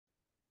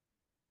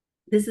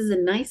This is a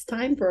nice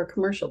time for a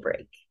commercial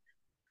break.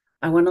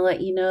 I want to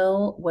let you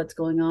know what's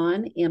going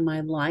on in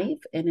my life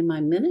and in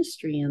my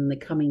ministry in the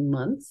coming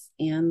months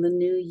and the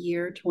new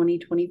year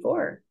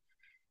 2024.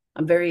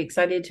 I'm very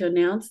excited to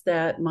announce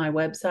that my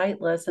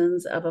website,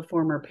 Lessons of a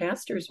Former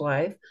Pastor's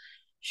Wife,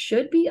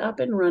 should be up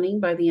and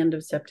running by the end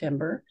of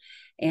September.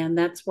 And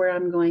that's where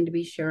I'm going to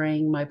be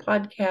sharing my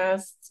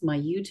podcasts, my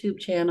YouTube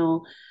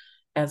channel,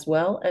 as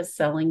well as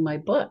selling my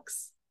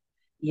books.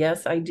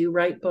 Yes, I do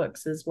write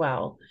books as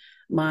well.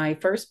 My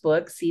first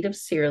book, Seed of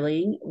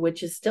Searling,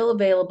 which is still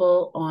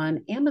available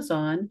on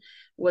Amazon,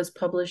 was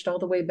published all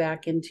the way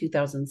back in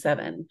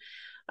 2007.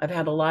 I've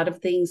had a lot of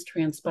things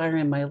transpire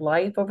in my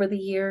life over the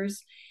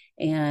years,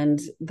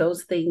 and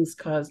those things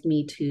caused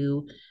me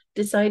to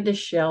decide to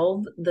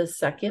shelve the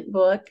second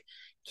book,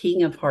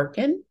 King of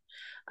Hearken.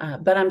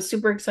 But I'm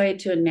super excited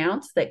to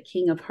announce that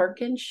King of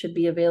Hearken should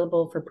be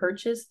available for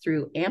purchase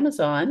through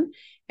Amazon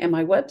and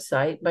my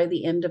website by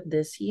the end of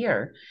this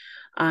year.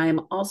 I'm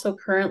also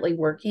currently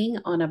working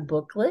on a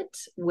booklet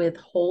with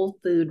whole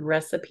food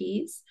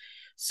recipes,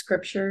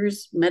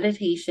 scriptures,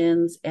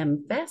 meditations, and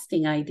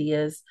fasting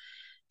ideas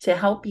to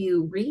help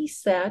you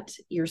reset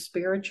your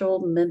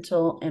spiritual,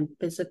 mental, and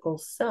physical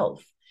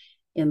self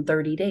in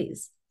 30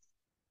 days.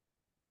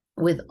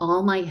 With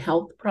all my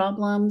health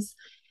problems,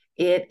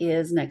 it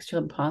is next to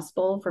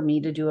impossible for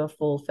me to do a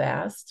full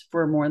fast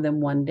for more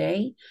than one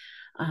day.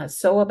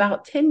 So,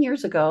 about 10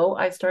 years ago,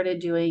 I started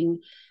doing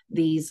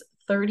these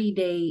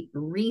 30-day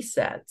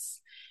resets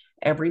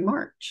every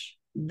March.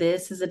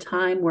 This is a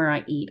time where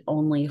I eat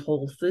only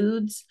whole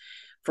foods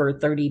for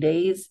 30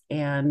 days,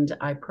 and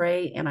I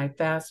pray and I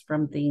fast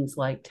from things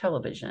like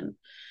television.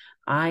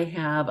 I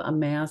have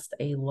amassed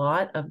a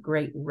lot of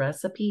great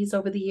recipes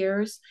over the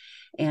years,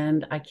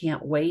 and I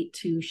can't wait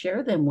to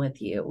share them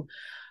with you.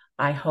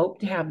 I hope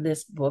to have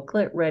this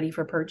booklet ready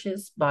for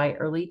purchase by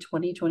early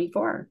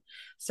 2024.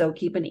 So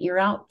keep an ear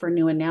out for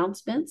new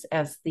announcements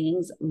as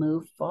things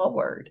move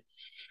forward.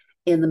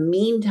 In the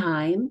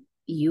meantime,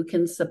 you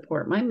can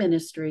support my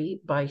ministry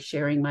by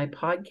sharing my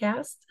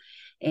podcast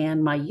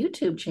and my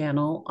YouTube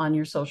channel on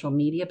your social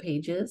media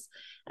pages,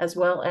 as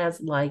well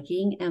as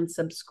liking and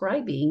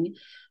subscribing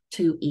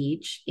to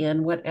each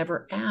in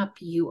whatever app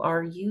you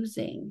are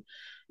using.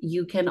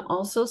 You can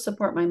also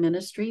support my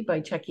ministry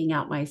by checking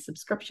out my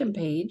subscription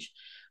page,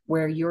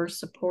 where your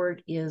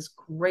support is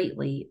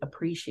greatly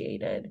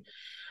appreciated.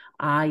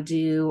 I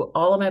do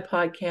all of my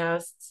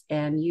podcasts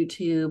and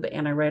YouTube,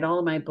 and I write all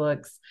of my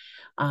books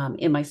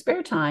in my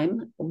spare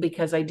time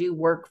because I do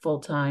work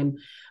full time.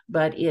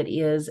 But it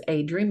is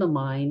a dream of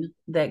mine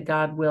that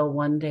God will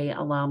one day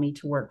allow me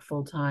to work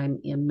full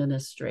time in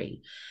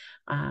ministry.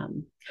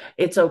 Um,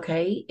 it's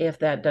okay if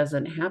that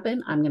doesn't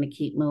happen. I'm going to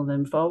keep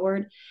moving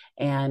forward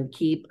and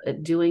keep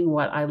doing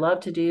what I love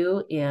to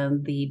do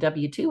in the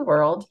W-2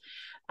 world.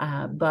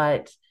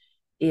 But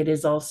it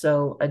is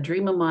also a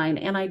dream of mine,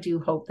 and I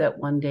do hope that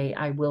one day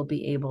I will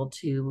be able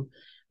to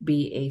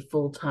be a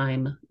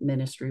full-time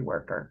ministry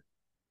worker.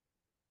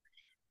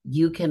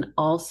 You can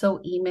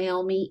also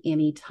email me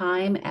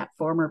anytime at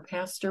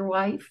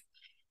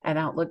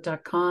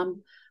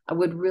formerpastorwife@outlook.com. I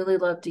would really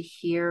love to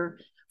hear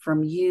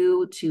from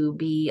you, to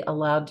be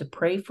allowed to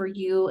pray for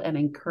you and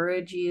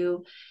encourage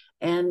you.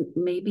 And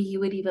maybe you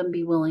would even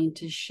be willing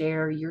to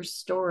share your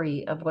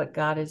story of what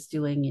God is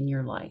doing in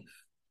your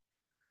life.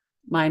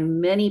 My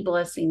many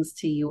blessings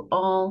to you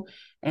all,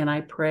 and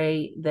I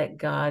pray that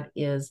God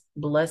is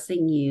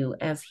blessing you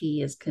as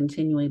He is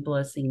continually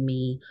blessing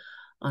me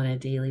on a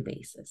daily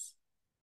basis.